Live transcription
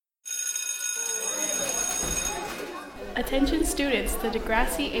Attention students, the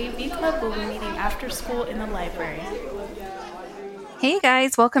Degrassi AV Club will be meeting after school in the library. Hey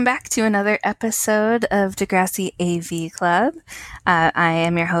guys, welcome back to another episode of Degrassi AV Club. I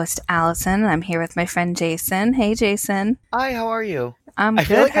am your host, Allison. I'm here with my friend Jason. Hey Jason. Hi, how are you? I'm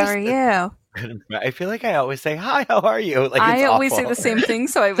good. How are you? I feel like I always say, hi, how are you? Like, I it's always say awful. the same thing,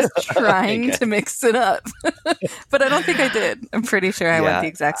 so I was trying Okay. to mix it up. But I don't think I did. I'm pretty sure I went the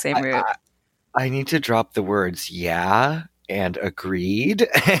exact same route. I need to drop the words yeah and agreed.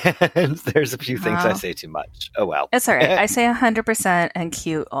 And there's a few things I Wow. say too much. Oh, well. It's all right. I say 100% and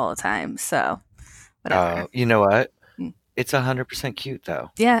cute all the time, so whatever. You know what? Mm. It's 100% cute, though.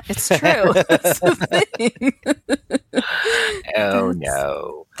 Yeah, it's true. That's the thing. Oh,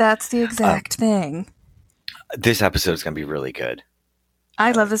 no. That's the exact thing. This episode's going to be really good.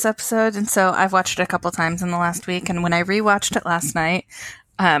 I love this episode, and so I've watched it a couple times in the last week, and when I rewatched it last night,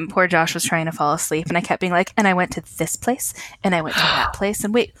 poor Josh was trying to fall asleep, and I kept being like, and I went to this place, and I went to that place,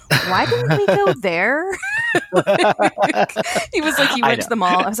 and wait, why didn't we go there? He was like, you went to the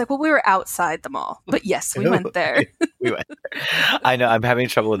mall. I was like, well, we were outside the mall, but yes, we went there. We went there. I know, I'm having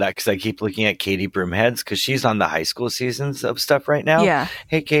trouble with that because I keep looking at Katie Broomheads because she's on the high school seasons of stuff right now. Yeah.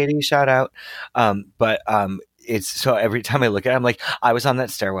 Hey, Katie, shout out. But it's so every time I look at it, I'm like, I was on that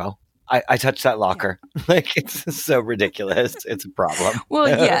stairwell. I touched that locker. Like, it's so ridiculous. It's a problem. Well,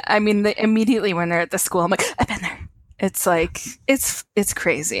 yeah, I mean, immediately when they're at the school, I'm like, I've been there. It's like, it's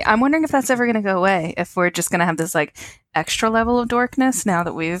crazy. I'm wondering if that's ever going to go away, if we're just going to have this, like, extra level of dorkness now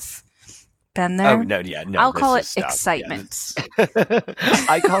that we've been there. Oh, no, yeah, no. I'll this call is it stuff, excitement. yes.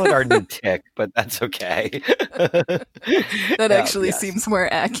 I call it our new tick, but that's okay. That actually yes. seems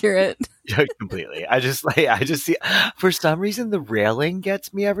more accurate. Yeah, completely. I just see, for some reason, the railing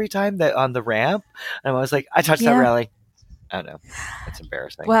gets me every time that on the ramp. And I was like, I touched that Yeah. railing. I don't know. That's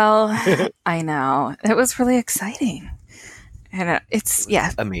embarrassing. Well, I know. It was really exciting. And it's,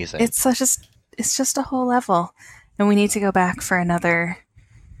 yeah, Amazing. it's just a whole level. And we need to go back for another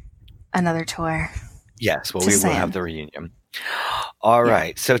tour. Yes, well, Just we will saying. have the reunion. All Yeah.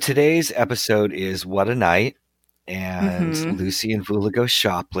 right. So today's episode is What a Night. And Mhm. Lucy and Vula go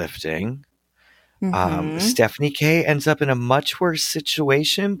shoplifting. Mhm. Stephanie K ends up in a much worse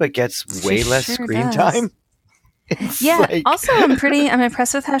situation, but gets way She less sure screen does. time. It's Yeah. like- Also, I'm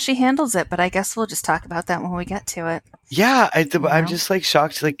impressed with how she handles it, but I guess we'll just talk about that when we get to it. Yeah, I'm know? just like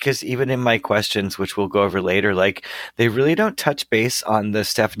shocked, like, because even in my questions, which we'll go over later, like they really don't touch base on the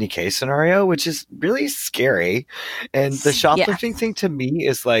Stephanie K scenario, which is really scary. And the shoplifting thing to me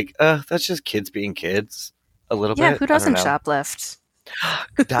is like, that's just kids being kids a little Yeah, bit. who I don't doesn't know. shoplift?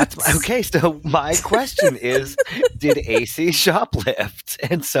 That's okay. So my question is, did AC shoplift?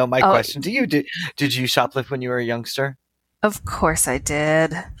 And so my question to you, did you shoplift when you were a youngster? Of course I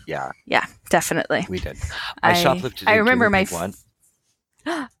did. Yeah, Yeah, definitely. we did. I shoplifted. I remember my one.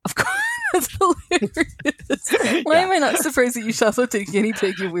 Of course, that's hilarious. Why am I not surprised that you shoplifted a guinea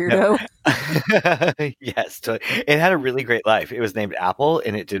pig, you weirdo? Yes, it had a really great life. It was named Apple,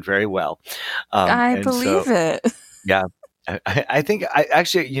 and it did very well. I and believe so, it. Yeah, I think I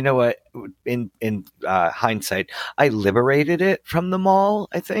actually, you know what? In hindsight, I liberated it from the mall.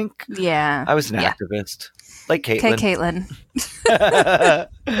 I think Yeah. I was an Yeah. activist, like Okay, Caitlin. Caitlin.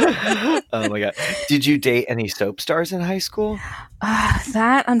 Oh my god! Did you date any soap stars in high school?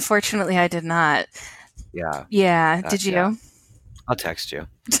 That, unfortunately, I did not. Yeah, Yeah. Did you? yeah. I'll text you.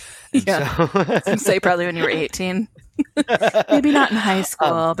 And Yeah. so- I'd say probably when you were 18. Maybe not in high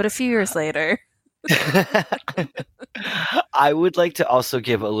school, but a few years later. I would like to also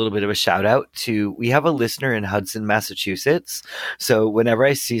give a little bit of a shout out to, we have a listener in Hudson, Massachusetts. So whenever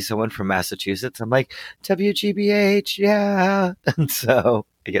I see someone from Massachusetts, I'm like, WGBH, yeah. And so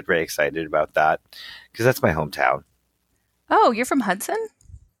I get very excited about that because that's my hometown. Oh, you're from Hudson?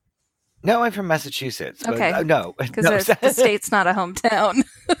 No, I'm from Massachusetts. But, Okay. no. Because the state's not a hometown.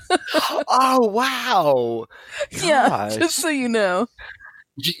 Oh, wow. Yeah, Gosh. just so you know.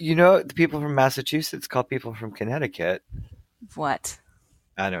 You know, the people from Massachusetts call people from Connecticut. What?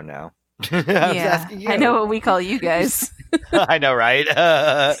 I don't know. Yeah, I know what we call you guys. I know, right?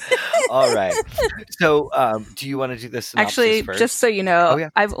 All right. So, do you want to do this synopsis Actually, first? just so you know, Oh, yeah.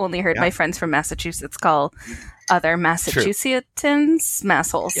 I've only heard Yeah. my friends from Massachusetts call other Massachusettsans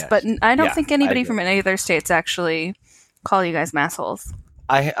massholes, Yes. but I don't Yeah, think I anybody do. from any other states actually call you guys massholes.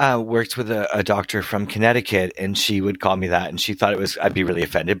 I worked with a doctor from Connecticut, and she would call me that, and she thought I'd be really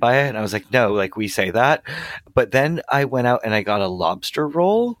offended by it, and I was like, no, like we say that. But then I went out and I got a lobster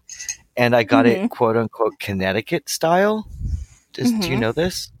roll, and I got it quote unquote Connecticut style. Do you know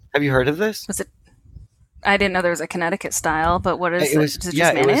this? Have you heard of this? Was it? I didn't know there was a Connecticut style, but what is it? It was Is it yeah,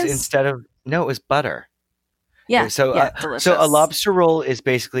 just it was mayonnaise? instead of no, it was butter. Yeah. So, yeah, so a delicious. lobster roll is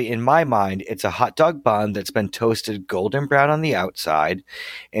basically, in my mind, it's a hot dog bun that's been toasted golden brown on the outside,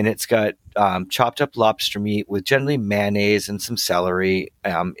 and it's got chopped up lobster meat with generally mayonnaise and some celery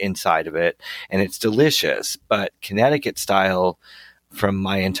inside of it, and it's delicious. But Connecticut style, from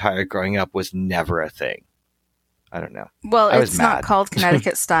my entire growing up, was never a thing. I don't know. Well, I was it's not mad. called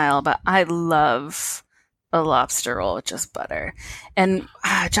Connecticut style, but I love a lobster roll with just butter. And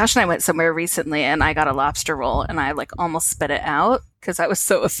Josh and I went somewhere recently and I got a lobster roll and I like almost spit it out because I was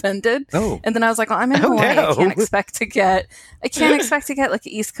so offended. Oh, And then I was like, well, I'm in Oh, Hawaii. no. I can't expect to get like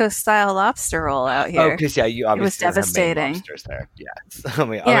an East Coast style lobster roll out oh, here. because you obviously don't have Maine devastating. lobsters there. Yes, I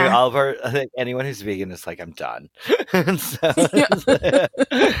mean, Yeah. all of our, I think anyone who's vegan is like, I'm done. So-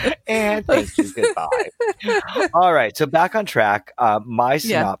 and thank you, goodbye. All right, so back on track. My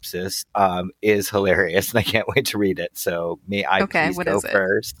synopsis is hilarious, and I can't wait to read it. So may I please what go is it?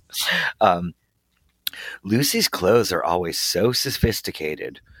 first? Lucy's clothes are always so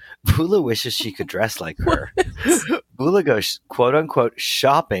sophisticated. Bula wishes she could dress like her. Bula goes, quote unquote,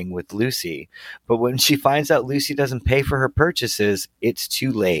 shopping with Lucy. But when she finds out Lucy doesn't pay for her purchases, it's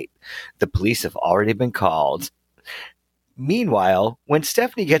too late. The police have already been called. Meanwhile, when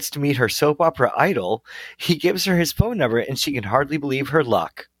Stephanie gets to meet her soap opera idol, he gives her his phone number and she can hardly believe her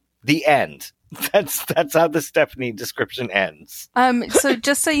luck. The end. That's how the Stephanie description ends. So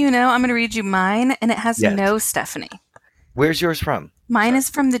just so you know, I'm going to read you mine, and it has Yes. no Stephanie. Where's yours from? Mine is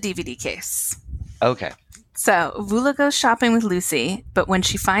from the DVD case. Okay. So, Vula goes shopping with Lucy, but when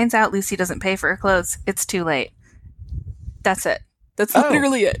she finds out Lucy doesn't pay for her clothes, it's too late. That's it. That's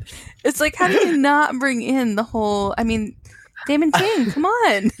literally it. It's like, how do you not bring in the whole, I mean, Damon King, come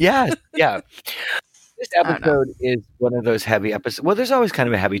on. Yeah. This episode is one of those heavy episodes. Well, there's always kind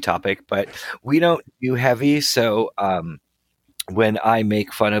of a heavy topic, but we don't do heavy. So when I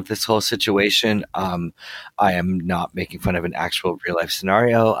make fun of this whole situation, I am not making fun of an actual real life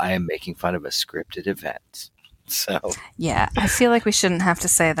scenario. I am making fun of a scripted event. So Yeah, I feel like we shouldn't have to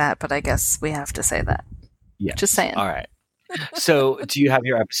say that, but I guess we have to say that. yeah, Just saying. All right. So do you have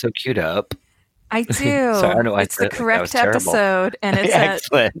your episode queued up? I do. Sorry, I don't know why I It's the said it like that. That correct was terrible. episode, and it's at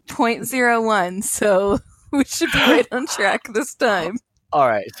Excellent. 0.01, so we should be right on track this time. All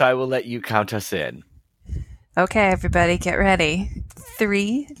right. So I will let you count us in. Okay, everybody, get ready.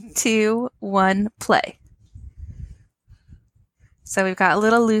 3, 2, 1, play. So we've got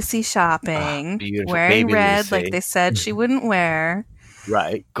little Lucy shopping, beautiful. wearing Baby red Lucy. like they said she wouldn't wear.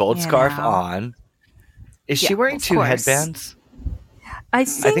 Right. Gold You scarf know. on. Is she Yeah, wearing of 2 course. headbands? I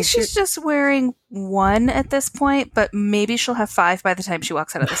think think she's just wearing one at this point, but maybe she'll have 5 by the time she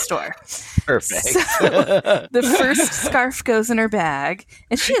walks out of the store. Perfect. So, the first scarf goes in her bag,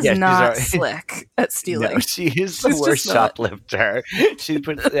 and she is Yeah, she's not already- slick at stealing. No, she is the She's worst just not. shoplifter. She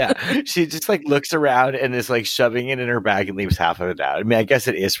puts, she just like looks around and is like shoving it in her bag and leaves half of it out. I mean, I guess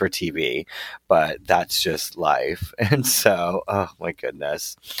it is for TV, but that's just life. And so, oh my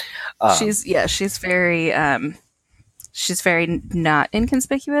goodness, She's very not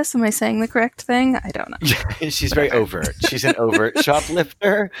inconspicuous. Am I saying the correct thing? I don't know. she's very overt. She's an overt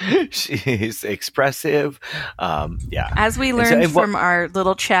shoplifter. She's expressive. Yeah. As we so- learned and what- from our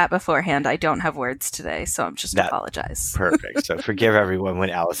little chat beforehand, I don't have words today, so I'm just That- apologize. Perfect. So forgive everyone when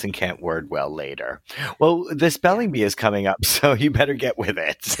Allison can't word well later. Well, the spelling bee is coming up, so you better get with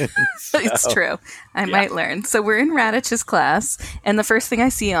it. It's So- true. I might learn. So we're in Radich's class, and the first thing I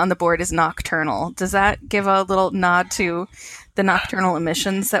see on the board is nocturnal. Does that give a little nod to the nocturnal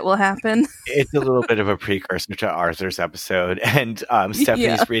emissions that will happen? It's a little bit of a precursor to Arthur's episode, and Stephanie's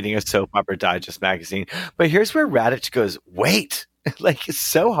Yeah. reading a Soap Opera Digest magazine. But here's where Radich goes, wait, like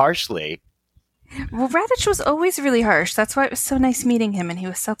so harshly. Well, Radich was always really harsh. That's why it was so nice meeting him, and he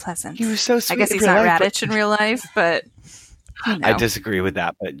was so pleasant. He was so sweet. I guess in he's real not life, but- Radich in real life, but you know. I disagree with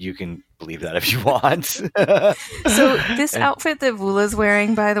that, but you can believe that if you want. So this outfit that Vula's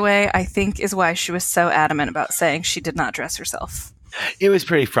wearing, by the way, I think is why she was so adamant about saying she did not dress herself. It was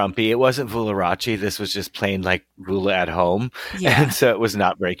pretty frumpy. It wasn't Vularachi. This was just plain like Vula at home. Yeah. And so it was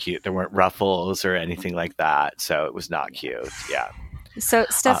not very cute. There weren't ruffles or anything like that. So it was not cute. Yeah. So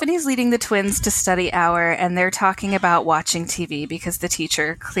Stephanie's leading the twins to study hour, and they're talking about watching TV because the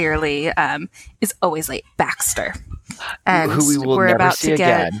teacher clearly is always late. Baxter. And Who we will we're never about see to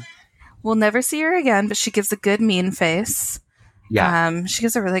get. again. We'll never see her again, but she gives a good mean face. Yeah. She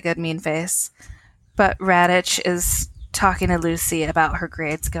gives a really good mean face. But Radich is talking to Lucy about her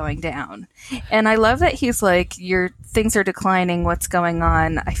grades going down. And I love that he's like, your things are declining, what's going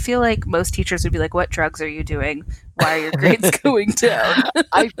on? I feel like most teachers would be like, what drugs are you doing? Why are your grades going down?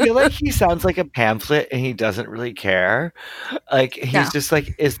 I feel like he sounds like a pamphlet and he doesn't really care. Like, he's just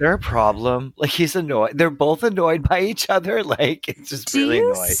like, is there a problem? Like, he's annoyed. They're both annoyed by each other. Like, it's just really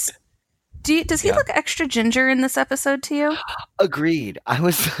annoyed. Does he look extra ginger in this episode to you? Agreed. I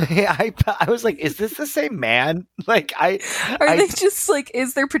was like, is this the same man? Like, Are they just like,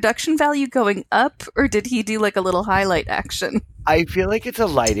 is their production value going up, or did he do like a little highlight action? I feel like it's a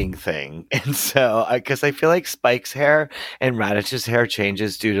lighting thing. And so, because I feel like Spike's hair and Raditch's hair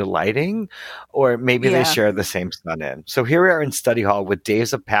changes due to lighting, or maybe they share the same sun in. So here we are in study hall with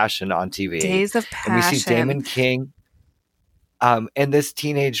Days of Passion on TV. Days of Passion. And we see Damon King. And this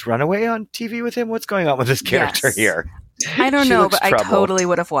teenage runaway on TV with him. What's going on with this character here? I don't know, but troubled. I totally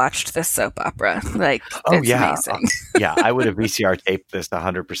would have watched this soap opera. Like, it's amazing. Yeah, I would have VCR taped this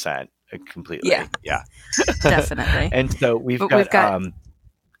 100% completely. Yeah. Definitely. And so we've got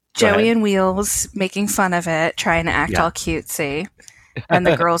Joey and Wheels making fun of it, trying to act all cutesy. And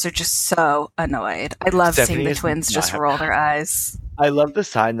the girls are just so annoyed. I love seeing the twins just roll their eyes. I love the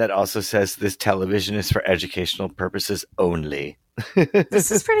sign that also says this television is for educational purposes only.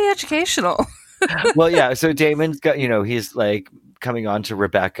 This is pretty educational. Well, yeah. So Damon's got, he's like coming on to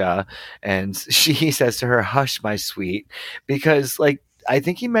Rebecca, and he says to her, "Hush, my sweet," because like I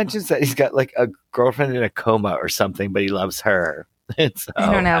think he mentions that he's got like a girlfriend in a coma or something, but he loves her. So, I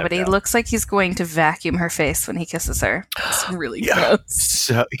don't know, but he looks like he's going to vacuum her face when he kisses her. It's really gross.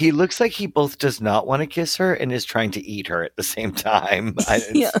 So he looks like he both does not want to kiss her and is trying to eat her at the same time.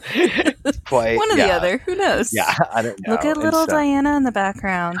 It's quite one or the other. Who knows? Yeah, I don't know. Look at little Diana in the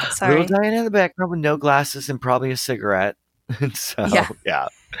background. Sorry, little Diana in the background with no glasses and probably a cigarette. So yeah.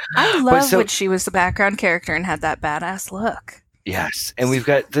 I love when she was the background character and had that badass look. Yes, and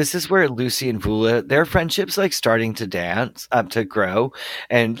this is where Lucy and Vula, their friendship's like starting to dance, to grow,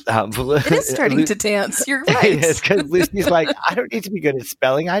 and Vula it is starting to dance. You're right. It's because Lucy's like, I don't need to be good at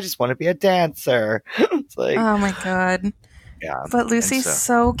spelling. I just want to be a dancer. It's like, oh my god, yeah. But Lucy's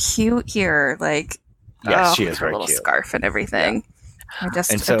so cute here. Like, yes, she is her very little cute. Scarf and everything. Yeah. I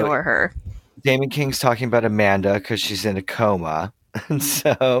just so adore her. Damon King's talking about Amanda because she's in a coma,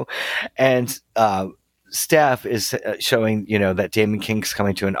 and Steph is showing, that Damon King's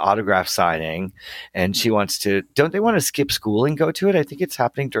coming to an autograph signing, and she wants to. Don't they want to skip school and go to it? I think it's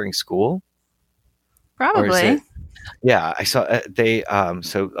happening during school. Probably. Yeah, I saw they.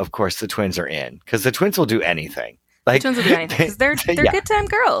 So of course the twins are in because the twins will do anything. Like, the twins will do anything because they're good time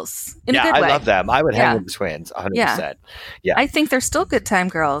girls in a good way. I love them. I would hang with the twins 100%. Yeah, I think they're still good time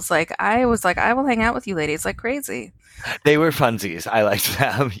girls. Like, I was like, I will hang out with you ladies like crazy. They were funsies. I liked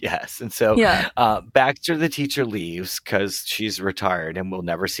them. Yes. And so Baxter, the teacher, leaves because she's retired and we'll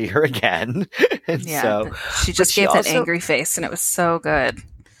never see her again. And so she just gave that angry face and it was so good.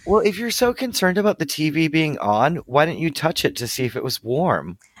 Well, if you're so concerned about the TV being on, why didn't you touch it to see if it was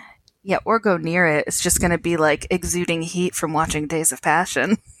warm? Yeah, or go near it. It's just going to be like exuding heat from watching Days of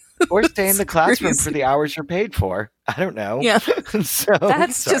Passion. Or stay in the classroom for the hours you're paid for. I don't know. Yeah. So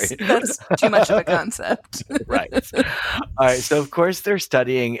that's too much of a concept. Right. All right. So, of course, they're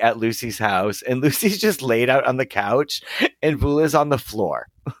studying at Lucy's house, and Lucy's just laid out on the couch, and Vula's on the floor.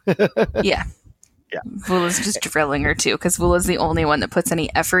 Yeah. Vula's just drilling her, too, because Vula's the only one that puts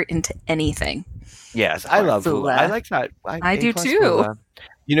any effort into anything. Yes. I love Vula. I like that. I do, too. Vula.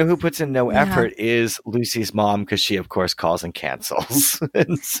 You know who puts in no effort is Lucy's mom, because she, of course, calls and cancels.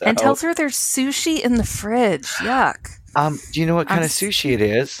 and tells her there's sushi in the fridge. Yuck. Do you know what kind of sushi it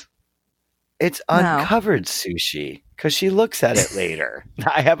is? It's uncovered sushi, because she looks at it later.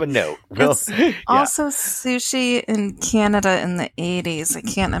 I have a note. It's also sushi in Canada in the 80s. I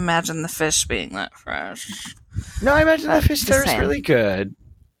can't imagine the fish being that fresh. No, I imagine the fish there is really good.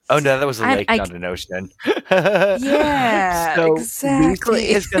 Oh, no, that was a lake, not an ocean. Yeah, so exactly.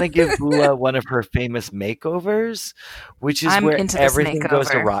 Lucy is going to give Vula one of her famous makeovers, which is where everything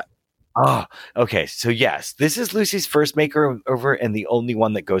goes awry. Oh, okay. So, yes, this is Lucy's first makeover and the only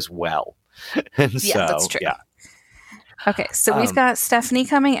one that goes well. That's true. Yeah. Okay, so we've got Stephanie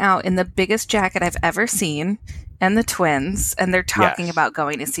coming out in the biggest jacket I've ever seen, and the twins, and they're talking about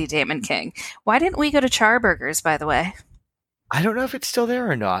going to see Damon King. Why didn't we go to Charburgers, by the way? I don't know if it's still there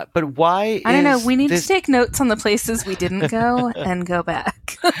or not, but why? I don't know. We need to take notes on the places we didn't go and go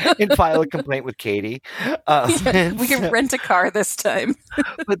back. And file a complaint with Katie. We can rent a car this time.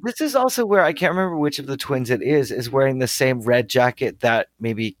 But this is also where I can't remember which of the twins it is wearing the same red jacket that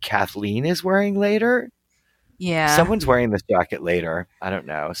maybe Kathleen is wearing later. Yeah. Someone's wearing this jacket later. I don't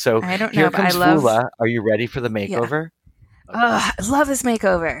know. So I don't here know, comes Vula. Are you ready for the makeover? I love this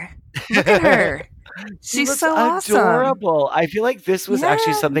makeover. Look at her. She She's looks so awesome. adorable. I feel like this was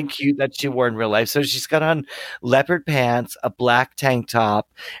actually Yeah. something cute that she wore in real life. So she's got on leopard pants, a black tank top,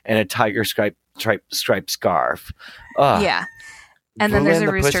 and a tiger striped scarf. Ugh. Yeah. And then Bula there's and a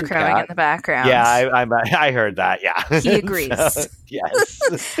the rooster crowing in Pussycat. the background. Yeah, I heard that. Yeah, He agrees. So,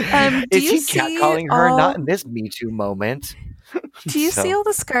 yes. Do Is you he see catcalling her? all- Not in this Me Too moment. Do you So- see all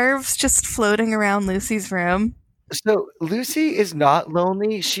the scarves just floating around Lucy's room? So Lucy is not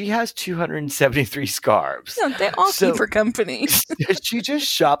lonely. She has 273 scarves. No, they all So- keep her company. Does she just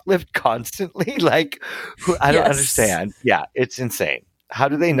shoplift constantly? Like, I don't Yes. understand. Yeah, it's insane. How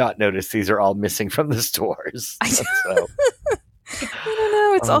do they not notice these are all missing from the stores? So, I don't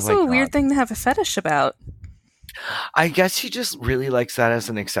know. It's Oh also my a weird God. thing to have a fetish about. I guess she just really likes that as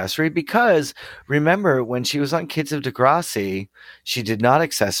an accessory because remember when she was on Kids of Degrassi, she did not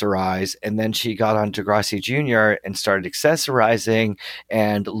accessorize, and then she got on Degrassi Jr. and started accessorizing.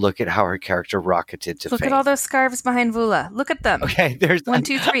 And look at how her character rocketed to Look fame. at all those scarves behind Vula. Look at them. Okay, there's 1,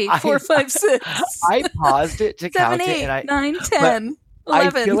 2, 3, I- 4, 5, 6. I paused it to 7, count 8, it, and 9, 10,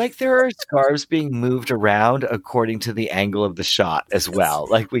 11. I feel like there are scarves being moved around according to the angle of the shot as well.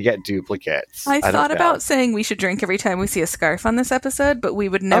 Like we get duplicates. I don't thought know. about saying we should drink every time we see a scarf on this episode, but we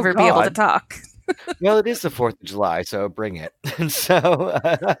would never be able to God. talk. Well, it is the 4th of July, so bring it. And so,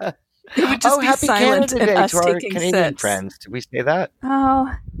 It would just be happy silent Canada and Day us to our taking Canadian sips. friends. Did we say that?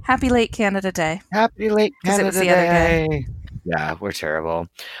 Oh, happy late Canada Day. Happy late 'Cause it Canada was the other Day. Yeah, we're terrible.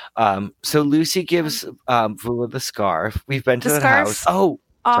 So Lucy gives Vula the scarf. We've been to The the scarf? house. Oh,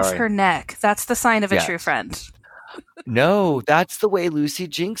 Off Sorry. her neck. That's the sign of a Yes. true friend. no, that's the way Lucy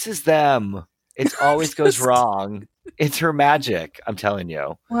jinxes them. It always goes Just- wrong. It's her magic, I'm telling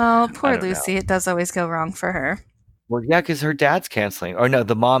you. Well, poor don't know. Lucy. It does always go wrong for her. Well, yeah, because her dad's canceling. Or no,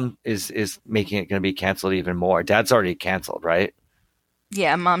 the mom is making it going to be canceled even more. Dad's already canceled, right?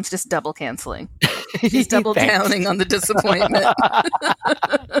 Yeah, mom's just double canceling. She's double Thanks. downing on the disappointment.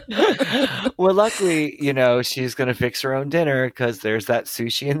 Well, luckily, she's going to fix her own dinner because there's that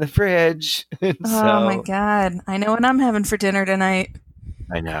sushi in the fridge. And Oh my so- god. I know what I'm having for dinner tonight.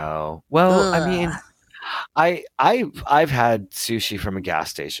 I know. Well, I Ugh. mean, I've had sushi from a gas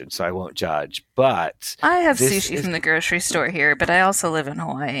station, so I won't judge. But I have This sushi is- from the grocery store here, but I also live in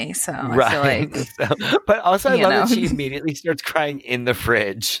Hawaii, so I feel right, like but also I you love that know. she immediately starts crying in the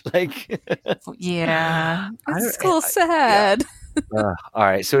fridge. Like, yeah. I It's don't- a little sad. all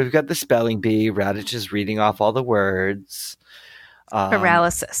right. So we've got the spelling bee. Radich is reading off all the words.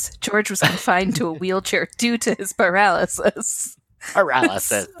 Paralysis. George was confined to a wheelchair due to his paralysis.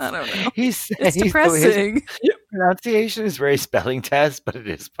 Paralysis. I don't know. He's It's his depressing. pronunciation is very spelling test, but it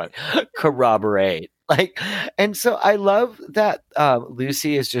is fun. Corroborate. And so I love that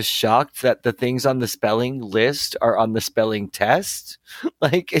Lucy is just shocked that the things on the spelling list are on the spelling test.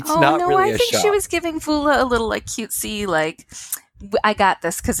 It's not no, really I a think shock. she was giving Fula a little cutesy, I got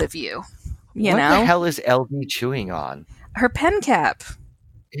this because of you. You what know? the hell is LD chewing on? Her pen cap.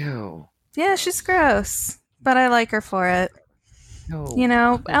 Ew. Yeah, she's gross, but I like her for it. No. You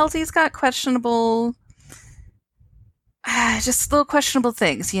know, LD's got questionable, just little questionable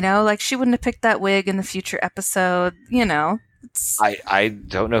things, like she wouldn't have picked that wig in the future episode, It's, I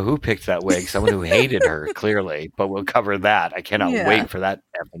don't know who picked that wig. Someone who hated her, clearly, but we'll cover that. I cannot Yeah. wait for that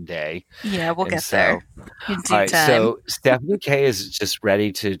effing day. yeah, we'll And get so- there in due All right, time. so Stephanie K is just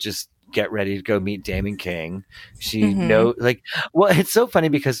ready to get ready to go meet Damon King. She Mhm. well, it's so funny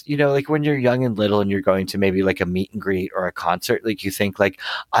because when you're young and little and you're going to maybe like a meet and greet or a concert, you think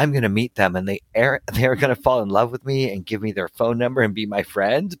I'm going to meet them and they're going to fall in love with me and give me their phone number and be my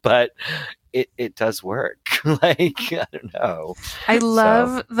friend, but it does work. I don't know. I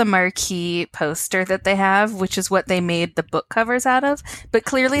love the marquee poster that they have, which is what they made the book covers out of. But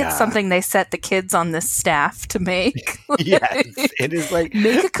clearly, Yeah. it's something they set the kids on this staff to make. Yes, it is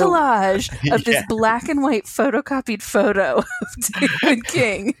Make a collage of this Yeah. black and white photocopied photo of David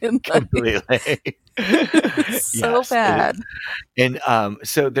King. And completely. it's so Yes, it bad. is. And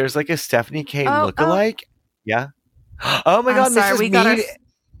so there's a Stephanie K Oh, lookalike. Yeah. Oh my I'm God, sorry, Mrs. we got our Mead.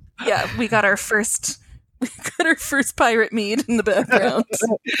 we got our first pirate mead in the background.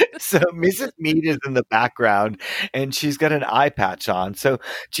 So Mrs. Mead is in the background and she's got an eye patch on. So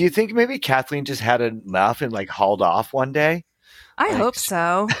do you think maybe Kathleen just had enough and hauled off one day? I Like, hope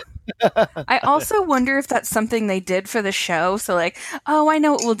so. I also wonder if that's something they did for the show. So oh, I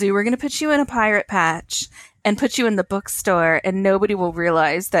know what we'll do. We're going to put you in a pirate patch and put you in the bookstore and nobody will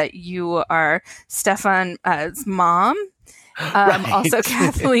realize that you are Stefan's mom. Also,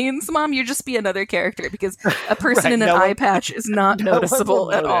 Kathleen's mom, you just be another character because a person Right, in an no eye one- patch is not no one will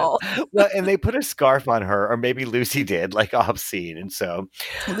noticeable at notice. all. Well, and they put a scarf on her, or maybe Lucy did, like off scene. And so,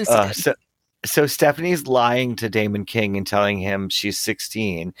 Lucy did. so Stephanie's lying to Damon King and telling him she's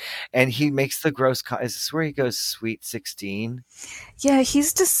 16, and he makes the gross. Is this where he goes, "Sweet 16"? Yeah,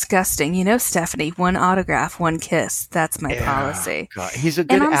 he's disgusting. You know, Stephanie, one autograph, one kiss. That's my policy. God, he's a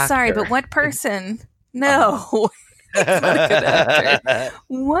good And I'm actor. sorry, but what person? No. He's not a good actor.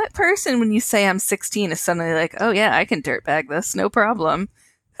 What person, when you say I'm 16, is suddenly like, oh yeah, I can dirtbag this, no problem.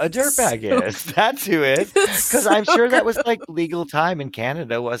 A dirtbag So- is. That's who it is. Because I'm sure that was like legal time in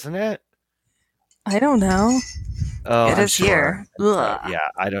Canada, wasn't it? I don't know. Oh, It I'm is here. Ugh. Yeah,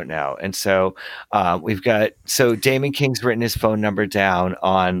 I don't know. And so Damon King's written his phone number down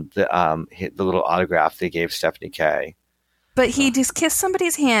on the little autograph they gave Stephanie K. But he just kissed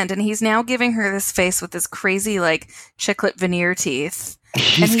somebody's hand, and he's now giving her this face with this crazy, like, chiclet veneer teeth.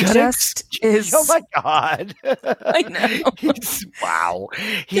 He's he got just is. Oh my god! I know. Wow.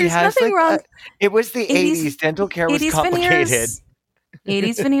 He There's has nothing wrong. It was the 80s 80s. Dental care was 80s complicated. veneers.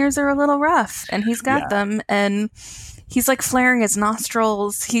 80s veneers are a little rough, and he's got them, and he's like flaring his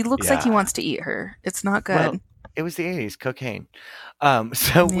nostrils. He looks like he Yeah. wants to eat her. It's not good. Well, it was the 80s, cocaine.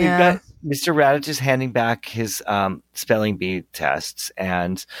 So we've Yeah. got Mr. Radich is handing back his spelling bee tests,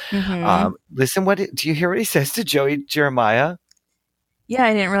 and Mhm. listen, do you hear what he says to Joey Jeremiah? Yeah,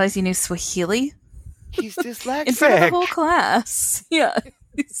 I didn't realize you knew Swahili He's dyslexic. in front of the whole class. Yeah.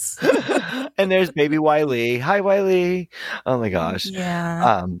 And there's baby Wiley. Hi, Wiley. Oh my gosh.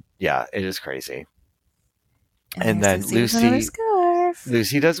 Yeah. Yeah, it is crazy. And there's then Lucy with another Lucy- scarf.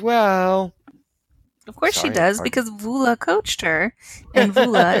 Lucy does well. Of course Sorry, she does, pardon. because Vula coached her, and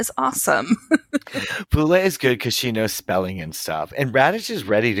Vula is awesome. Pula is good because she knows spelling and stuff. And Radich is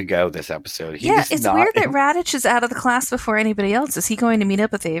ready to go this episode. He Yeah, is it's not- weird that Radich is out of the class before anybody else. Is he going to meet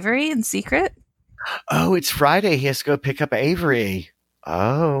up with Avery in secret? Oh, it's Friday. He has to go pick up Avery.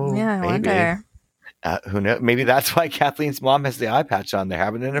 Oh, Yeah, I maybe. wonder. Who knows? Maybe that's why Kathleen's mom has the eye patch on. They're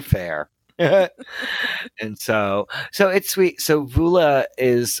having an affair. And so it's sweet. So Vula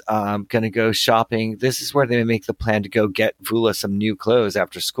is going to go shopping. This is where they make the plan to go get Vula some new clothes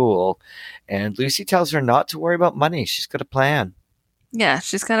after school. And Lucy tells her not to worry about money. She's got a plan. Yeah,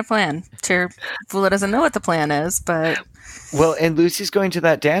 she's got a plan. Sure, Vula doesn't know what the plan is, but Well, and Lucy's going to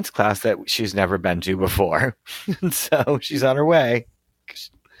that dance class that she's never been to before. And so she's on her way.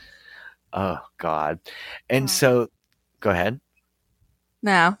 Oh, God. And so, go ahead.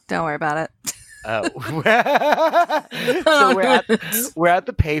 no, don't worry about it. Oh, so we're at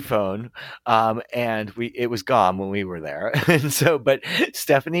the payphone, and it was gone when we were there, and so but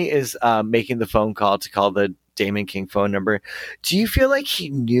Stephanie is making the phone call to call the Damon King phone number. Do you feel like he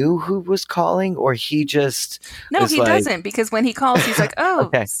knew who was calling, or he just No, was he like- doesn't, because when he calls, he's like, "Oh,"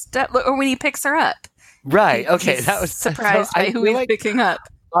 Okay. or when he picks her up, Right? Okay, he's that was surprised so I by who feel he's like picking up.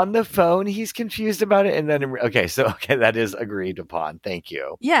 on the phone. He's confused about it, and then okay, that is agreed upon. Thank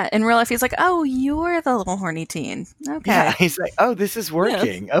you. Yeah, in real life, he's like, "Oh, you're the little horny teen." Okay. Yeah, he's like, oh, this is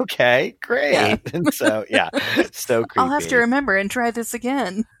working. Okay, great. Yeah. And so, yeah, so creepy. I'll have to remember and try this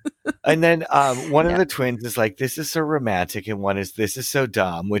again. And then one Yeah. of the twins is like, this is so romantic, and one is, this is so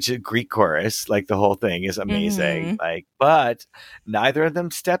dumb, which is Greek chorus. Like the whole thing is amazing. Mhm. Like, but neither of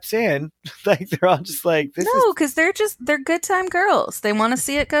them steps in. Like they're all just like, this No, because they're good time girls. They want to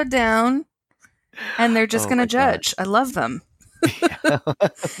see it go down, and they're just Oh going my to judge. I love them. is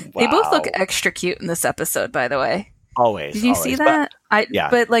They both look Wow. extra cute in this episode, by the way. always. Did you see always. But- that? yeah,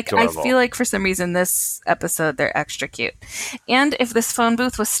 but like adorable. I feel like for some reason this episode they're extra cute. And if this phone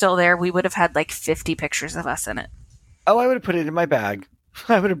booth was still there, we would have had like 50 pictures of us in it. oh, I would have put it in my bag.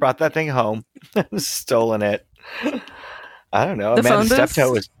 I would have brought that thing home, stolen it. I don't know. The Amanda phone booth?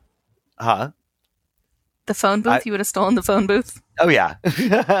 Steptoe was, huh? The phone booth, you would have stolen the phone booth. Oh yeah,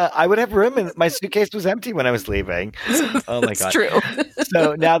 I would have room, and my suitcase was empty when I was leaving. Oh my It's god! true.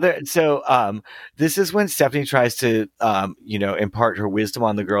 So now this is when Stephanie tries to impart her wisdom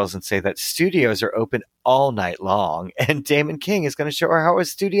on the girls and say that studios are open all night long, and Damon King is going to show her how a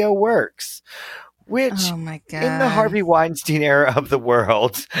studio works. Which Oh my god. in the Harvey Weinstein era of the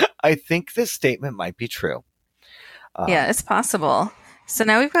world, I think this statement might be true. Yeah, it's possible. So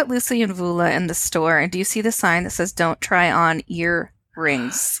now we've got Lucy and Vula in the store, and do you see the sign that says "Don't try on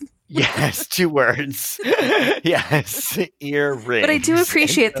earrings"? Yes, 2 words. Yes, earrings. But I do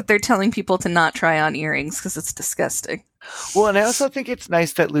appreciate that they're telling people to not try on earrings because it's disgusting. Well, and I also think it's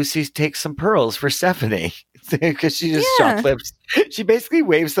nice that Lucy takes some pearls for Stephanie because she just Yeah. shoplifts. She basically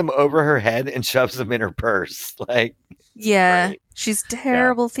waves them over her head and shoves them in her purse. Like, Yeah, Right. she's a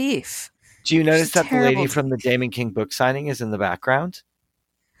terrible thief. Do you notice She's that the lady terrible. from the Damon King book signing is in the background?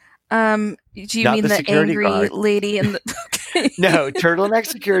 Do you Not mean the the security angry guard. lady in the? Okay. No, turtleneck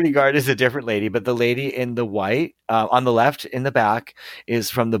security guard is a different lady, but the lady in the white on the left in the back is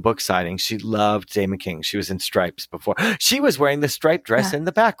from the book signing. She loved Damon King. She was in Stripes before. She was wearing the striped dress Yeah. in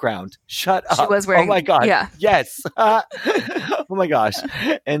the background. Shut up. She was wearing. Oh my god. Yeah. Yes. Oh my gosh.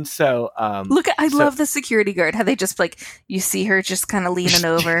 And so Look, I so- love the security guard. How they just like you see her just kind of leaning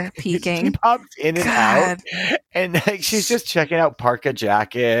over, she peeking. pops in and out, God. and like, she's just checking out parka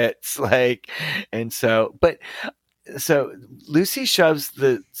jackets, like, and so Lucy shoves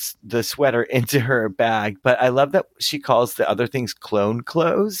the sweater into her bag, but I love that she calls the other things clone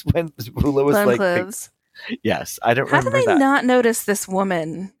clothes when Vula was Clone like, clothes. yes, I don't How do remember they that. not notice this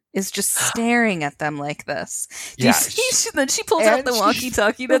woman is just staring at them like this? Do you Yeah, see? Then she pulls out and the she-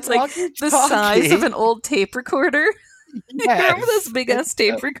 walkie-talkie the that's like the walkie-talkie. size of an old tape recorder. Yes. Remember those big ass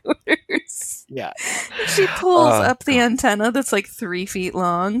tape recorders? Yeah. She pulls Oh, up the antenna that's like 3 feet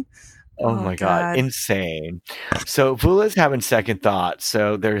long. Oh my god, insane. So Vula's having second thoughts,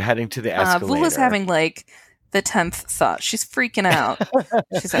 so they're heading to the escalator. Vula's having like the 10th thought. She's freaking out.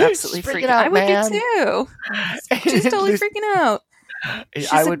 She's absolutely She's freaking out. I would man. be too. She's totally freaking out.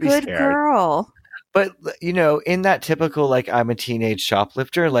 She's I would a good be scared. girl. But, you know, in that typical, like, I'm a teenage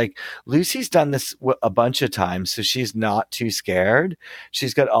shoplifter, like, Lucy's done this a bunch of times, so she's not too scared.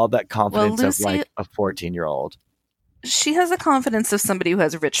 She's got all that confidence Lucy- of, like, a 14-year-old. She has the confidence of somebody who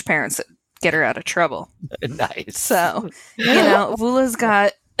has rich parents that get her out of trouble. Nice. So, you know, Vula's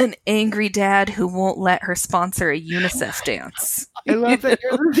got an angry dad who won't let her sponsor a UNICEF dance. I love that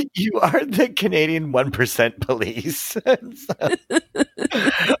you are the Canadian 1% police.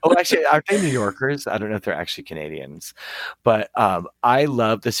 Oh, actually, aren't they New Yorkers? I don't know if they're actually Canadians. But I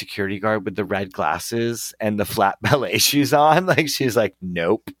love the security guard with the red glasses and the flat ballet shoes on. Like, she's like,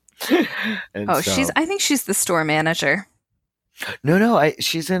 nope. And I think she's the store manager. No,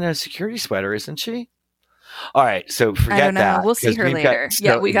 she's in a security sweater, isn't she? All right, so forget I don't know. that. We'll see 'cause her we've later. got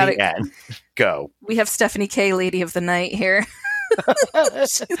Yeah, we got it. end. Go. We have Stephanie K, Lady of the Night here.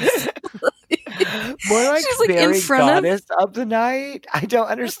 More like She's, like, in fairy front of- goddess of the night. I don't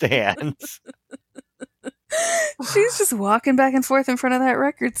understand. She's just walking back and forth in front of that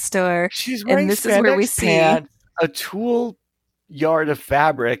record store. She's wearing this is where we spandex see- pants, a tulle yard of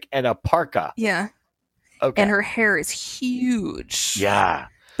fabric, and a parka. Yeah. Okay. And her hair is huge. yeah.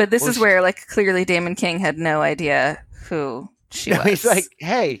 But this Well, is where, like, clearly Damon King had no idea who she was. He's like,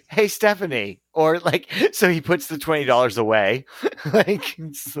 hey, Stephanie. Or like, so he puts the $20 away. Like,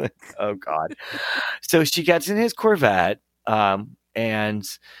 it's like, oh God. So she gets in his Corvette,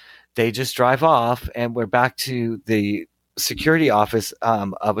 and they just drive off, and we're back to the security office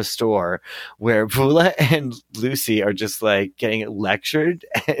of a store where Vula and Lucy are just like getting lectured,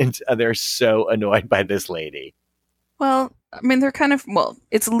 and they're so annoyed by this lady. Well, I mean, they're kind of,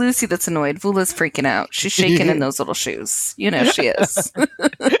 it's Lucy that's annoyed. Vula's freaking out. She's shaking in those little shoes. You know she is.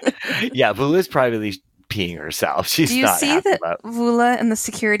 Yeah, Vula's probably peeing herself. She's Do you not see happy that about. Vula and the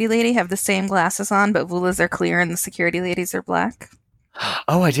security lady have the same glasses on, but Vula's are clear and the security ladies are black?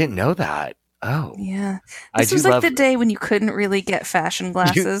 Oh, I didn't know that. Oh, Yeah. I This do was like love the day when you couldn't really get fashion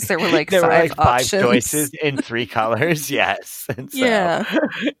glasses. There were like there five were like five options. choices in 3 colors. Yes. And so, Yeah.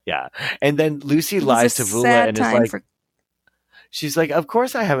 yeah. And then Lucy It was lies a to Vula sad and is time like, for- she's like, of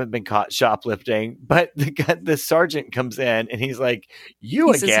course I haven't been caught shoplifting. But the sergeant comes in and he's like, he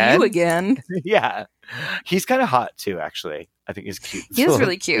says, you again. Yeah. He's kind of hot too, actually. I think he's cute. He is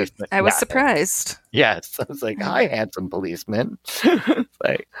really cute. Policeman. I was Yeah. surprised. Yes. I was like, hi, handsome policeman.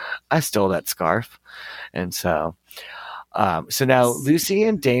 Like, I stole that scarf. And so now Lucy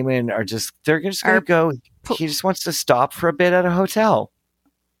and Damon are they're just going to go. He just wants to stop for a bit at a hotel.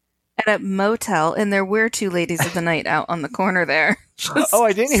 At a motel, and there were 2 ladies of the night out on the corner there. Just Oh,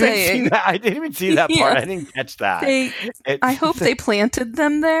 I didn't even see saying. that. I didn't even see that part. Yeah. I didn't catch that. I hope they planted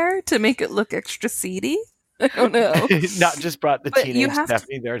them there to make it look extra seedy. I don't know. not just brought the But you teenage have to-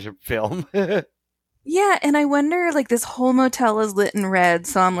 Stephanie there to film. Yeah, and I wonder, like, this whole motel is lit in red,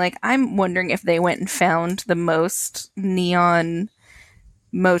 so I'm wondering if they went and found the most neon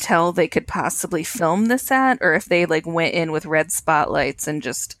motel they could possibly film this at, or if they, like, went in with red spotlights and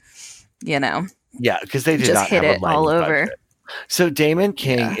just, you know, Yeah, because they did just not hit have it a all lighting over. budget. So Damon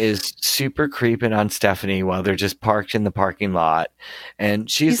King Yeah. is super creeping on Stephanie while they're just parked in the parking lot,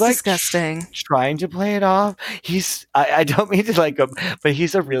 and she's He's like disgusting. trying to play it off. I don't mean to like him, but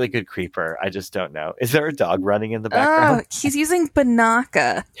he's a really good creeper. I just don't know. Is there a dog running in the Oh, background? he's using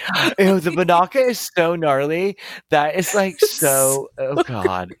Banaka. Ew, the Banaka is so gnarly. That is like so. Oh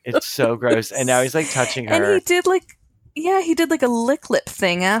God, it's so gross. And now he's like touching And her. he did, like, Yeah, he did like a lip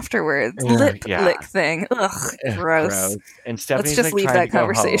thing afterwards. Lip Yeah. lick thing. Ugh, Ugh, gross. gross. And Let's Stephanie's just like leave trying to that go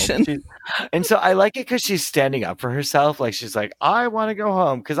home. conversation. And so I like it because she's standing up for herself. Like she's like, I want to go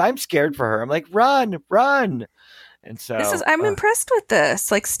home because I'm scared for her. I'm like, run, run. And so, I'm impressed with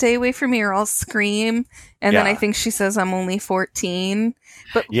this. Like, stay away from me or I'll scream. And then I yeah, think she says I'm only 14.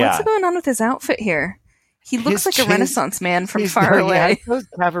 But what's yeah. going on with his outfit here? He looks His like a jeans- Renaissance man from He's far He has away. those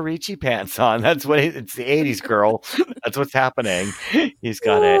Cavaricci pants on. That's what it's the 80s girl. That's what's happening. He's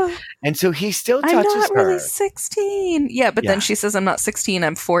got it. And so he still I'm touches not her. really 16. Yeah, but Yeah. then she says I'm not 16,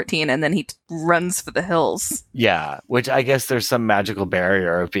 I'm 14, and then he runs for the hills. Yeah, which I guess there's some magical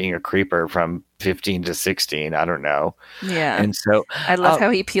barrier of being a creeper from 15 to 16. I don't know. Yeah. And so I love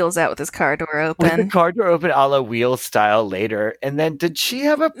how he peels out with his car door with the open. car door open a la Wheel style later. And then did she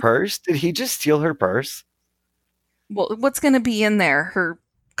have a purse? Did he just steal her purse? Well, what's going to be in there? Her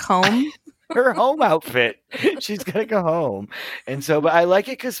comb? Her home outfit. She's gonna go home. And so, but I like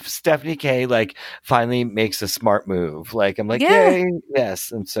it because Stephanie K like finally makes a smart move. Like I'm like, Yeah. yay,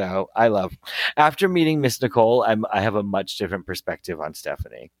 yes. And so I love after meeting Miss Nicole, I have a much different perspective on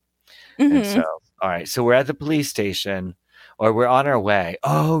Stephanie. And Mhm. so all right, so we're at the police station or we're on our way.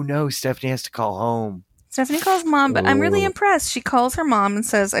 Oh no, Stephanie has to call home. Stephanie calls mom, but I'm really Ooh. impressed. She calls her mom and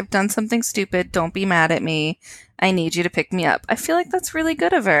says, I've done something stupid. Don't be mad at me. I need you to pick me up. I feel like that's really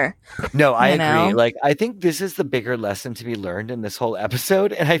good of her. No, I You agree. know? Like I think this is the bigger lesson to be learned in this whole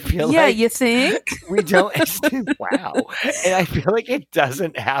episode. And I feel Yeah, like you think? we don't wow. And I feel like it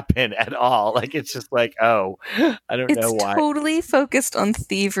doesn't happen at all. Like it's just like, oh, I don't know It's why. totally focused on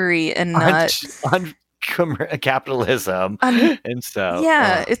thievery and On, not. on capitalism. And so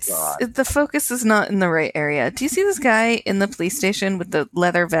Yeah, oh, God. the focus is not in the right area. Do you see this guy in the police station with the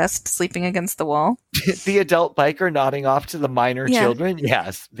leather vest sleeping against the wall? The adult biker nodding off to the minor Yeah. children.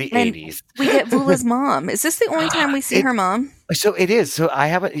 Yes, the And 80s. We get Vula's mom. Is this the only time we see her mom? So it is. So I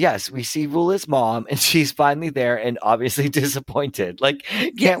haven't. Yes, we see Vula's mom, and she's finally there, and obviously disappointed. Like,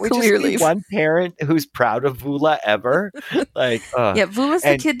 can't we clearly. just be one parent who's proud of Vula ever? Like, Yeah, Vula's the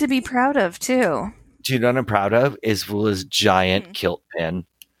and- kid to be proud of, too. do you know what I'm proud of? Is Vula's giant kilt pin.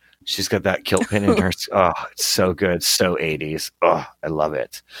 She's got that kilt pin in her. Oh, it's so good, so 80s. Oh, I love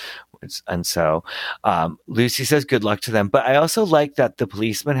it. And so Lucy says good luck to them. But I also like that the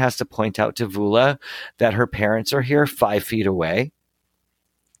policeman has to point out to Vula that her parents are here 5 feet away.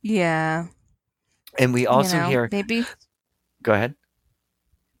 Yeah. And we also you know, hear. maybe. Go ahead.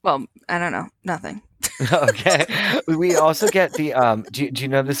 Well, I don't know. Nothing. Okay. We also get the. Do you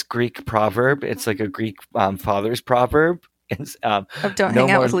know this Greek proverb? It's like a Greek father's proverb. It's Don't no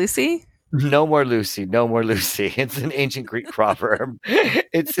hang out more- with Lucy? No more Lucy, no more Lucy. It's an ancient Greek proverb.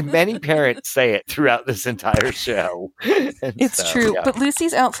 It's many parents say it throughout this entire show. And It's so, true. yeah. But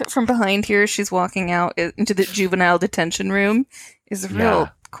Lucy's outfit from behind here, she's walking out into the juvenile detention room, is real Yeah.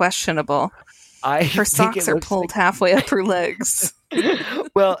 questionable. I Her think socks it are looks pulled halfway up her legs.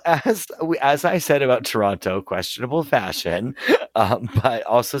 well, as I said about Toronto, questionable fashion, but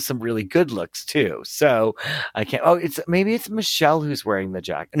also some really good looks too. So I can't. Oh, maybe it's Michelle who's wearing the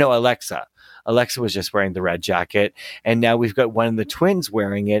jacket. No, Alexa. Alexa was just wearing the red jacket, and now we've got one of the twins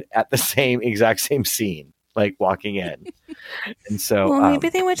wearing it at the exact same scene, like walking in. And so, Well, maybe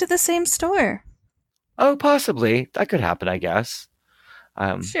they went to the same store. oh, possibly that could happen. I guess.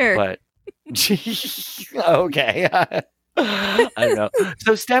 Sure. But okay. I don't know.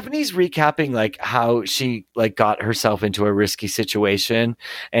 So Stephanie's recapping like how she like got herself into a risky situation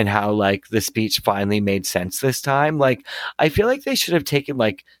and how like the speech finally made sense this time. Like I feel like they should have taken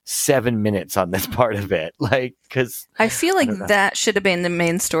like 7 minutes on this part of it. Like cuz I feel like don't know. that should have been the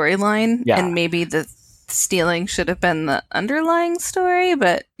main storyline, Yeah. and maybe the stealing should have been the underlying story,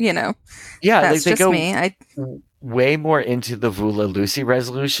 but, you know, yeah, that's like they just go me. way more into the Vula Lucy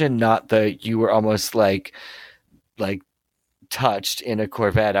resolution, not the you were almost like touched in a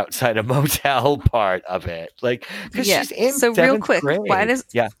Corvette outside a motel part of it. Like cuz Yeah. she's in So real seventh quick, grade.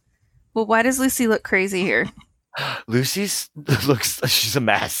 why does Lucy look crazy here? Lucy's she's a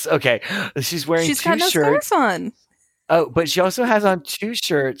mess. Okay. She's wearing She's two got no shirts. scarf on. Oh, but she also has on 2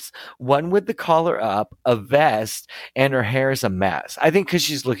 shirts, one with the collar up, a vest, and her hair is a mess. I think because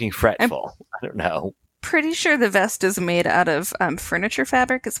she's looking fretful. I don't know. Pretty sure the vest is made out of furniture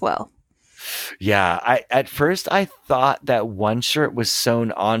fabric as well. Yeah, at first I thought that one shirt was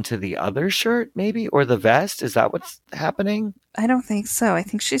sewn onto the other shirt, maybe, or the vest. Is that what's happening? I don't think so. I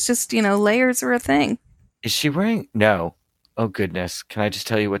think she's just, layers are a thing. Is she wearing? No. Oh goodness! Can I just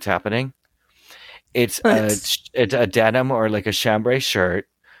tell you what's happening? It's What? a denim or like a chambray shirt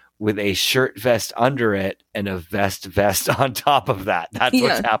with a shirt vest under it and a vest on top of that. That's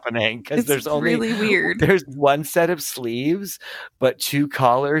what's happening, because there's only really weird. There's one set of sleeves, but 2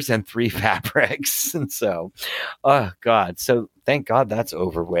 collars and 3 fabrics, and so, oh god! So thank God that's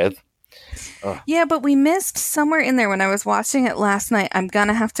over with. Yeah, but we missed somewhere in there when I was watching it last night. I'm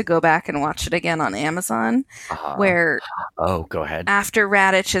gonna have to go back and watch it again on Amazon, where go ahead. After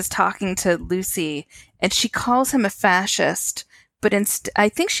Raditch is talking to Lucy, and she calls him a fascist, but I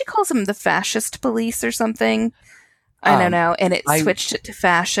think she calls him the fascist police or something. I don't know, and it switched it to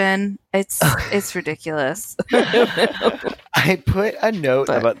fashion. It's ridiculous. I put a note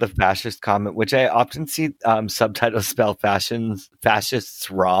about the fascist comment, which I often see subtitles spell fascists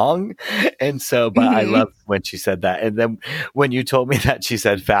wrong, and so. But I love when she said that, and then when you told me that she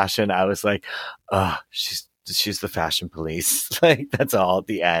said fashion, I was like, "Oh, she's the fashion police." Like that's all at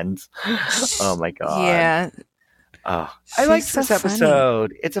the end. Oh my god! Yeah. Oh, I like this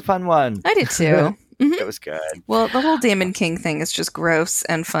episode. It's a fun one. I did too. It was good. Well, the whole Damon King thing is just gross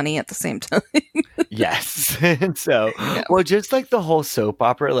and funny at the same time. Yes. And so, well, just like the whole soap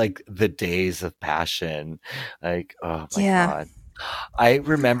opera, like the Days of Passion, like, oh my God. I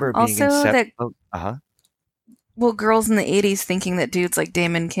remember being in well, girls in the 80s thinking that dudes like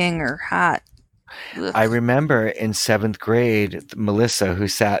Damon King are hot. Ugh. I remember in 7th grade, Melissa, who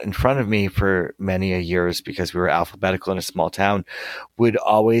sat in front of me for many a years because we were alphabetical in a small town, would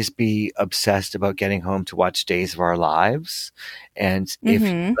always be obsessed about getting home to watch Days of Our Lives. And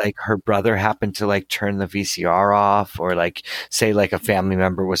if like her brother happened to like turn the VCR off, or like say like a family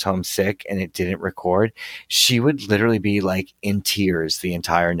member was homesick and it didn't record, she would literally be like in tears the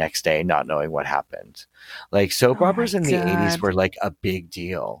entire next day, not knowing what happened. Like soap operas in the 80s were like a big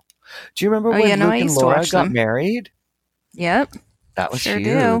deal. Do you remember when Luke and Laura got married? Yep. That was huge.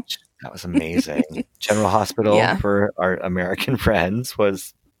 Do. That was amazing. General Hospital for our American friends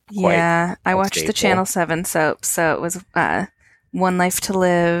was quite I watched the Channel 7 soap. So it was One Life to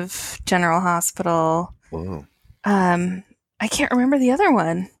Live, General Hospital. Ooh. I can't remember the other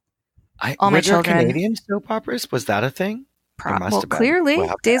one. All My Children. Canadian soap operas? Was that a thing? Well, clearly.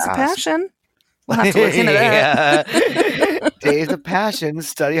 Days of Passion. We'll have to look into that. Days of Passion,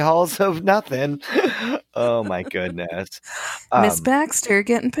 study halls of nothing. Oh my goodness. Miss Baxter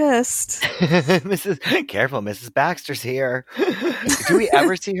getting pissed. Careful, Mrs. Baxter's here. Do we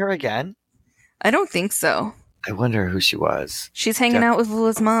ever see her again? I don't think so. I wonder who she was. She's hanging out with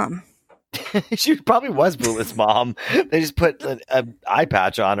Lula's mom. She probably was Lula's mom. They just put an eye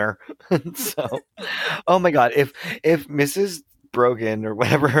patch on her. So, oh my God. If Mrs. Brogan or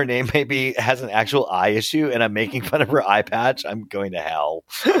whatever her name may be has an actual eye issue and I'm making fun of her eye patch, I'm going to hell.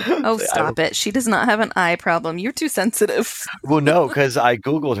 Oh, stop it. She does not have an eye problem. You're too sensitive. Well, no, because I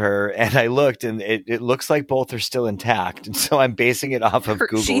Googled her and I looked and it looks like both are still intact. And so I'm basing it off of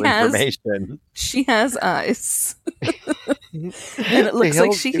Google information. She has eyes. And it looks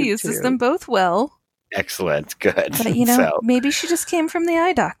like she uses them both well. Excellent. Good. But, maybe she just came from the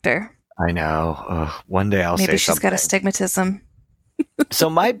eye doctor. I know. One day I'll say something. Maybe she's got astigmatism. So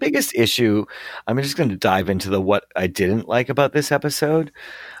my biggest issue, I'm just going to dive into what I didn't like about this episode,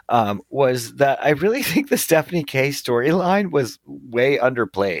 was that I really think the Stephanie K storyline was way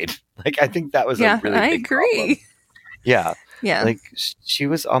underplayed. Like, I think that was a really big problem. Yeah. Yeah. Like, she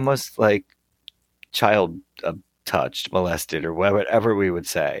was almost like child touched, molested, or whatever we would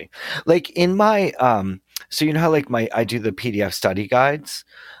say. Like, in my, so you know how like I do the PDF study guides?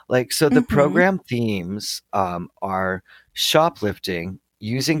 Like, so the program themes are shoplifting,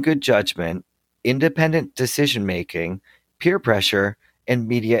 using good judgment, independent decision-making, peer pressure, and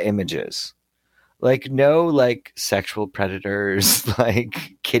media images. Like, no, like, sexual predators,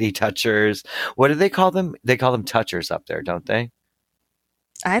 like, kitty touchers. What do they call them? They call them touchers up there, don't they?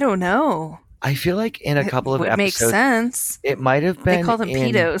 I don't know. I feel like in a couple of episodes... It makes sense. It might have been They call them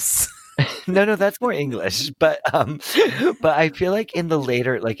pedos. No, that's more English. But I feel like in the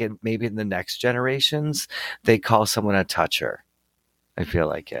later, like maybe in the next generations, they call someone a toucher. I feel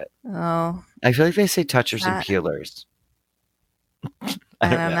like it. Oh. I feel like they say touchers and peelers.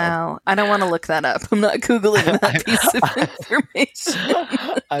 I don't know. I don't want to look that up. I'm not Googling that piece of information.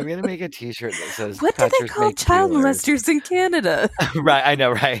 I'm going to make a t-shirt that says, what do they call child molesters in Canada? Right. I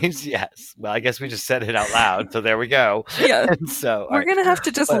know, right? Yes. Well, I guess we just said it out loud. So there we go. Yeah. And so we're going to have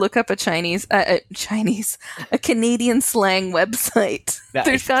to just look up a Canadian slang website. Nice.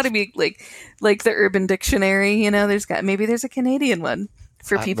 There's got to be like the Urban Dictionary, there's a Canadian one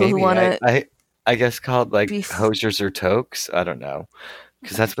for people who want to. I guess called like hosiers or toques. I don't know.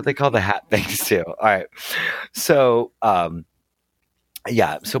 Because that's what they call the hat things too. All right. So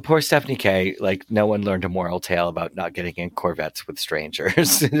Yeah, so poor Stephanie K. Like, no one learned a moral tale about not getting in Corvettes with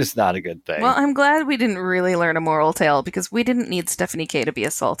strangers. It's not a good Well, thing. I'm glad we didn't really learn a moral tale because we didn't need Stephanie K to be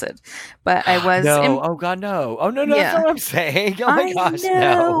assaulted. But I was, No, oh God, no. Oh no, no, that's not yeah, what I'm saying. Oh my I gosh, no.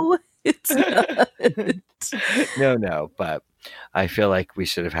 know it's not. No, but I feel like we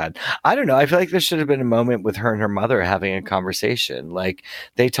should have had, I don't know, I feel like there should have been a moment with her and her mother having a conversation. Like,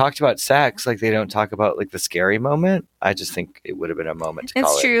 they talked about sex, like they don't talk about like the scary moment. I just think it would have been a moment to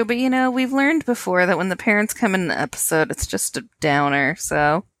call It's it. true, but we've learned before that when the parents come in the episode, it's just a downer.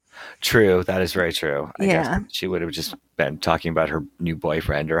 So True, that is very true. I yeah, guess she would have just been talking about her new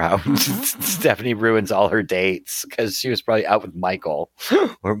boyfriend or how Stephanie ruins all her dates because she was probably out with Michael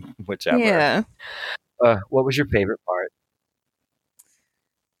or whichever. yeah. What was your favorite part?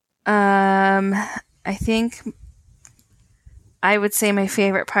 I think I would say my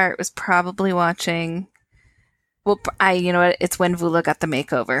favorite part was probably watching. Well, you know what? It's when Vula got the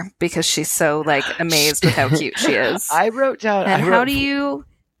makeover because she's so like amazed with how cute she is. I wrote down. And I how wrote, do you?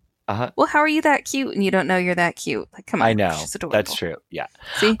 Uh-huh. Well, how are you that cute and you don't know you're that cute? Like, come on, I know. she's adorable. That's true. Yeah.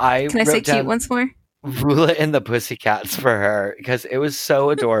 See, can I say wrote down cute once more? Vula and the Pussycats for her because it was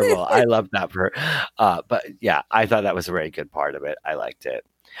so adorable. I loved that for her. But yeah, I thought that was a very good part of it. I liked it.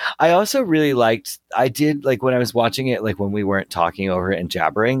 I also really liked, I did like when I was watching it, like when we weren't talking over it and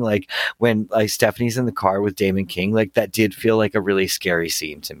jabbering, like when like Stephanie's in the car with Damon King, like that did feel like a really scary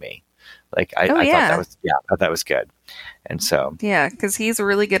scene to me. Like I thought that was, I thought that was good. And so, yeah, because he's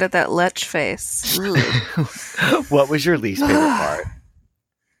really good at that lech face. what was your least favorite part?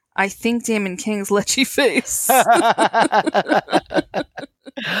 I think Damon King's lechy face.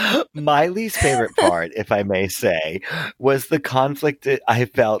 My least favorite part, if I may say, was the conflict that I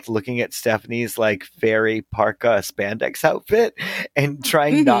felt looking at Stephanie's like fairy parka spandex outfit and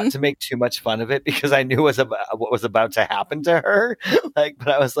trying not to make too much fun of it because I knew what was about to happen to her. Like, but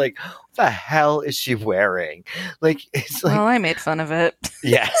I was like, what the hell is she wearing? Like, it's like, well, I made fun of it.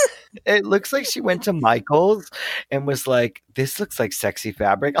 yeah. It looks like she went to Michael's and was like, this looks like sexy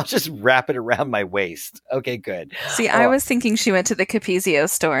fabric. I'll just wrap it around my waist. Okay, good. See, I was thinking she went to the Capezio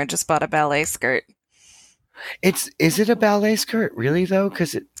store and just bought a ballet skirt. Is it a ballet skirt, really, though?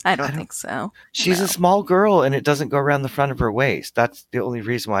 Because I don't think so. She's a small girl and it doesn't go around the front of her waist. That's the only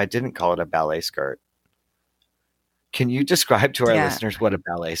reason why I didn't call it a ballet skirt. Can you describe to our listeners what a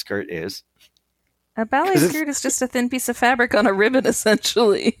ballet skirt is? A ballet skirt is just a thin piece of fabric on a ribbon,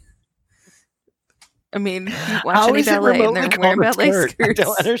 essentially. I mean, you watch any ballet and they're wearing ballet skirts. I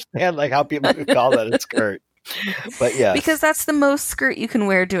don't understand like how people could call that a skirt. But yeah. Because that's the most skirt you can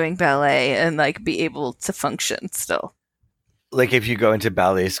wear doing ballet and like be able to function still. Like if you go into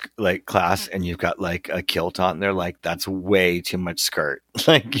ballet like class and you've got like a kilt on, they're like, that's way too much skirt.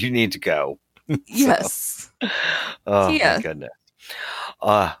 Like you need to go. Yes. Oh my goodness.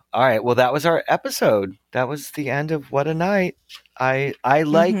 All right. Well, that was our episode. That was the end of What a Night. I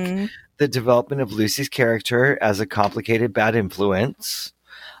like the development of Lucy's character as a complicated bad influence.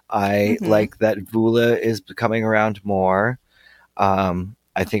 I like that Vula is coming around more.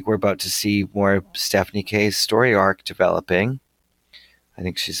 I think we're about to see more Stephanie K's story arc developing. I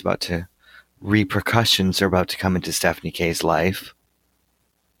think she's about to, repercussions are about to come into Stephanie K's life.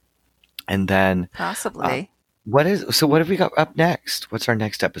 And then possibly. What have we got up next? What's our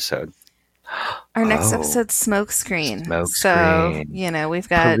next episode? Our next episode's Smokescreen. Smokescreen. So, we've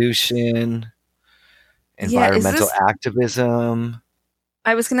got pollution, environmental activism.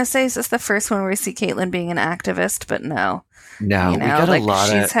 I was going to say, is this the first one where we see Caitlin being an activist? But no. No, we got a lot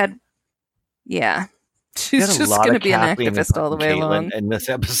she's just going to be an activist all the way along. In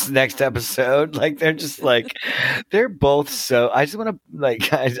this next episode, like they're just like they're both so. I just want to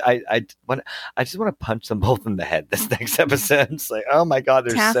like I just want to punch them both in the head. This next episode, it's like oh my god,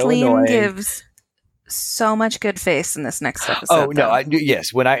 they're Kathleen so annoying. Gives so much good face in this next episode. Oh no,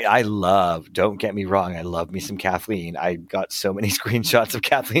 yes. When I love. Don't get me wrong. I love me some Kathleen. I got so many screenshots of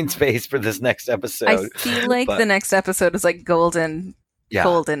Kathleen's face for this next episode. I feel like the next episode is like golden for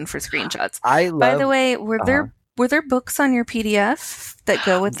screenshots. By the way, were there books on your PDF that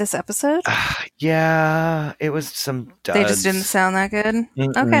go with this episode? Yeah, it was some duds. They just didn't sound that good?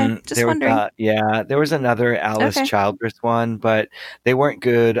 Okay, just wondering. There was another Alice Childress one, but they weren't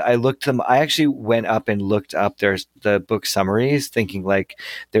good. I actually went up and looked up the book summaries thinking like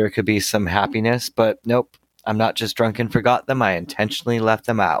there could be some happiness, but nope. I'm not just drunk and forgot them. I intentionally left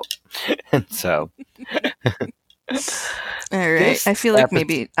them out. And so... All right. I feel like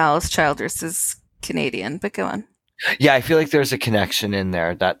maybe Alice Childress is Canadian, but go on. Yeah, I feel like there's a connection in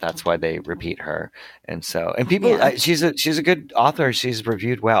there that's why they repeat her, and people. She's a good author. She's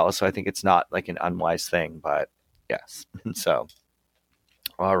reviewed well, so I think it's not like an unwise thing. But yes, and so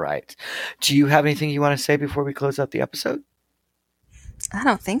All right. Do you have anything you want to say before we close out the episode? I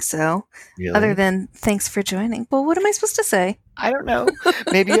don't think so. Really? Other than thanks for joining. Well, what am I supposed to say? I don't know.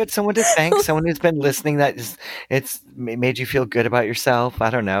 Maybe you had someone to thank, someone who's been listening that it's made you feel good about yourself. I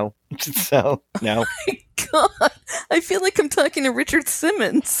don't know. So, no. God, I feel like I'm talking to Richard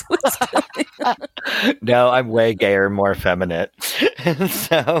Simmons. What's going on? No, I'm way gayer, more effeminate.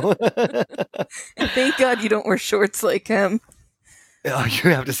 So, And thank God you don't wear shorts like him. oh, you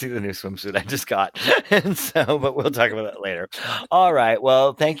have to see the new swimsuit I just got. And so, but we'll talk about that later. All right.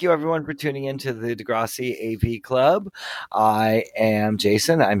 Well, thank you everyone for tuning into the Degrassi AV Club. I am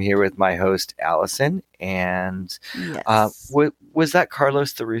Jason. I'm here with my host, Allison. And Yes. was that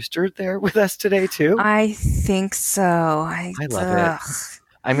Carlos the Rooster there with us today too? I think so. I love it.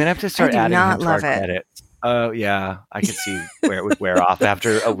 I'm going to have to start I do adding not him to our love it. credits. Oh, yeah. I could see where it would wear off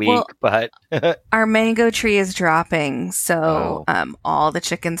after a week, Well, but our mango tree is dropping, so Oh. all the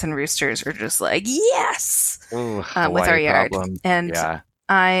chickens and roosters are just like, yes, ooh, with Hawaii our yard. problem. And Yeah.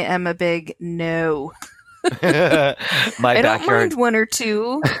 I am a big no. My I don't backyard. mind one or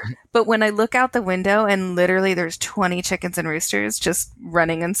two, but when I look out the window and literally there's 20 chickens and roosters just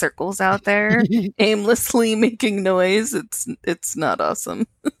running in circles out there, aimlessly making noise, it's not awesome.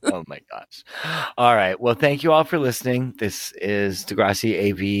 Oh my gosh. All right. Well, thank you all for listening. This is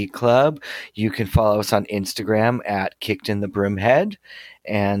Degrassi AV Club. You can follow us on Instagram at Kicked in the Broomhead.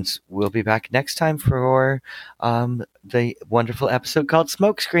 And we'll be back next time for the wonderful episode called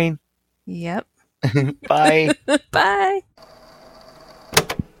Smokescreen. Yep. Bye. Bye.